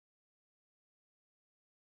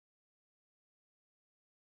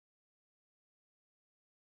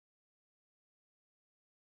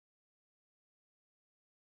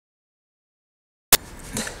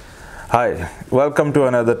Hi, welcome to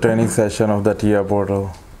another training session of the TIA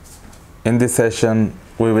portal. In this session,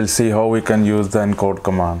 we will see how we can use the encode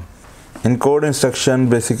command. Encode instruction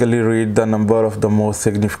basically read the number of the most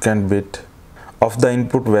significant bit of the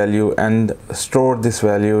input value and store this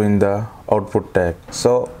value in the output tag.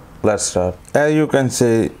 So let's start. As you can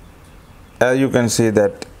see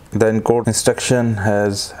that the encode instruction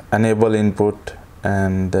has enable input,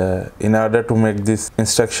 and in order to make this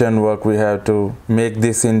instruction work, we have to make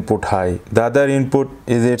this input high. The other input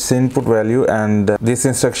is its input value, and this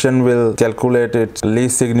instruction will calculate its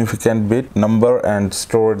least significant bit number and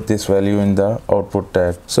store this value in the output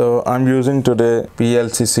tag. So I'm using today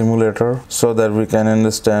PLC simulator so that we can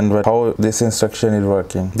understand how this instruction is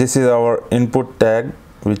working. This is our input tag,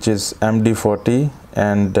 which is MD40,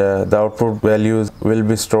 and the output values will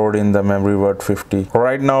be stored in the memory word 50.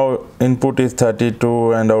 Right now input is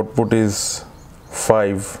 32 and output is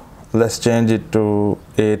 5. Let's change it to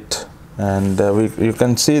 8, and you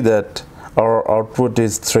can see that our output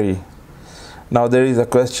is 3. Now there is a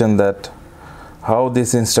question that how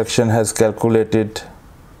this instruction has calculated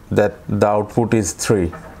that the output is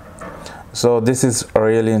 3. So this is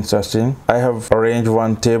really interesting. I have arranged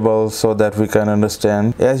one table so that we can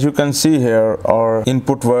understand. As you can see here, our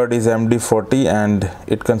input word is MD40 and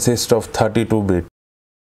it consists of 32 bits.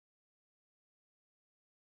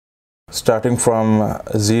 Starting from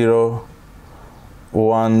 0,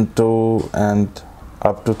 1, 2 and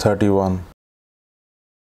up to 31.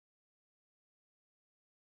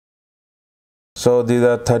 So these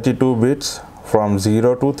are 32 bits from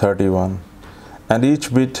 0 to 31. And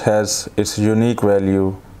each bit has its unique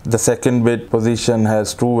value. The second bit position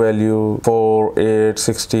has two values, 4, 8,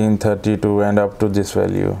 16, 32 and up to this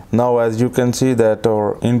value. Now as you can see that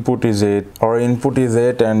our input is 8. Our input is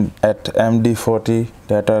 8 and at MD40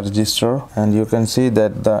 data register, and you can see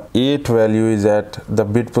that the 8 value is at the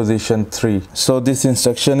bit position 3. So this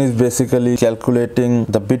instruction is basically calculating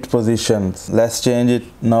the bit positions. Let's change it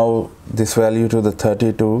now, this value, to the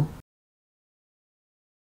 32.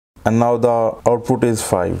 And now the output is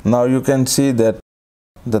 5. Now you can see that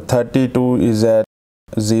the 32 is at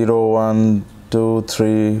 0, 1, 2,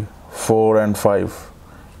 3, 4 and 5.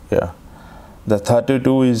 Yeah, the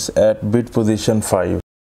 32 is at bit position 5.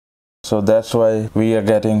 So that's why we are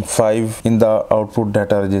getting 5 in the output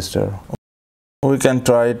data register. We can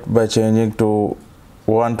try it by changing to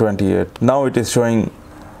 128. Now it is showing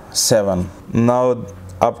 7. Now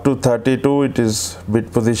up to 32 it is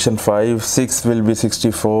bit position 5, 6 will be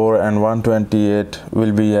 64 and 128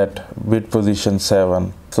 will be at bit position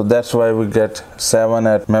 7. So that's why we get 7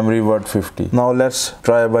 at memory word 50. Now let's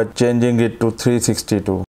try by changing it to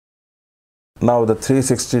 362. Now the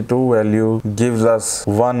 362 value gives us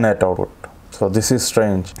 1 at output. So this is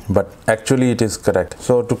strange, but actually it is correct.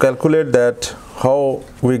 So to calculate that, how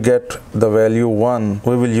we get the value 1,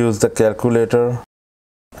 we will use the calculator,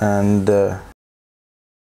 and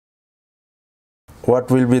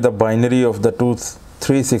what will be the binary of the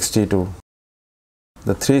 362?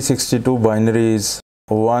 The 362 binary is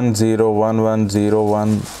 10, 11, 01,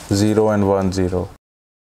 0 and 10.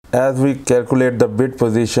 As we calculate the bit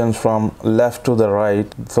positions from left to the right,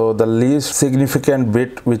 so the least significant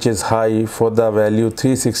bit which is high for the value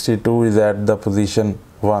 362 is at the position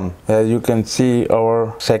 1. As you can see,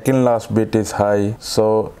 our second last bit is high,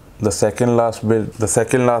 so the second last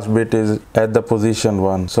bit is at the position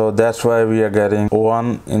 1. So that's why we are getting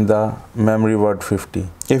 1 in the memory word 50.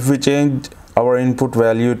 If we change our input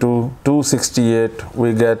value to 268,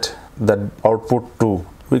 we get the output 2.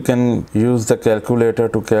 We can use the calculator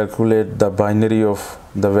to calculate the binary of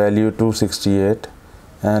the value 268,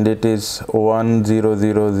 and it is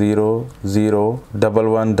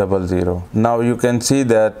 1000011100. Now you can see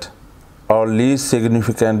that our least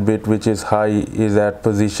significant bit, which is high, is at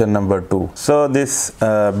position number 2. So this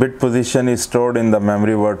bit position is stored in the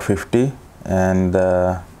memory word 50, and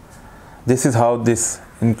this is how this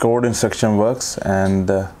encode instruction works. And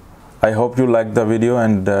I hope you like the video,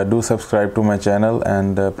 and do subscribe to my channel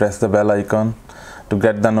and press the bell icon to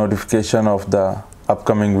get the notification of the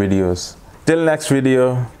upcoming videos. Till next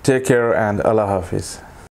video, take care and Allah Hafiz.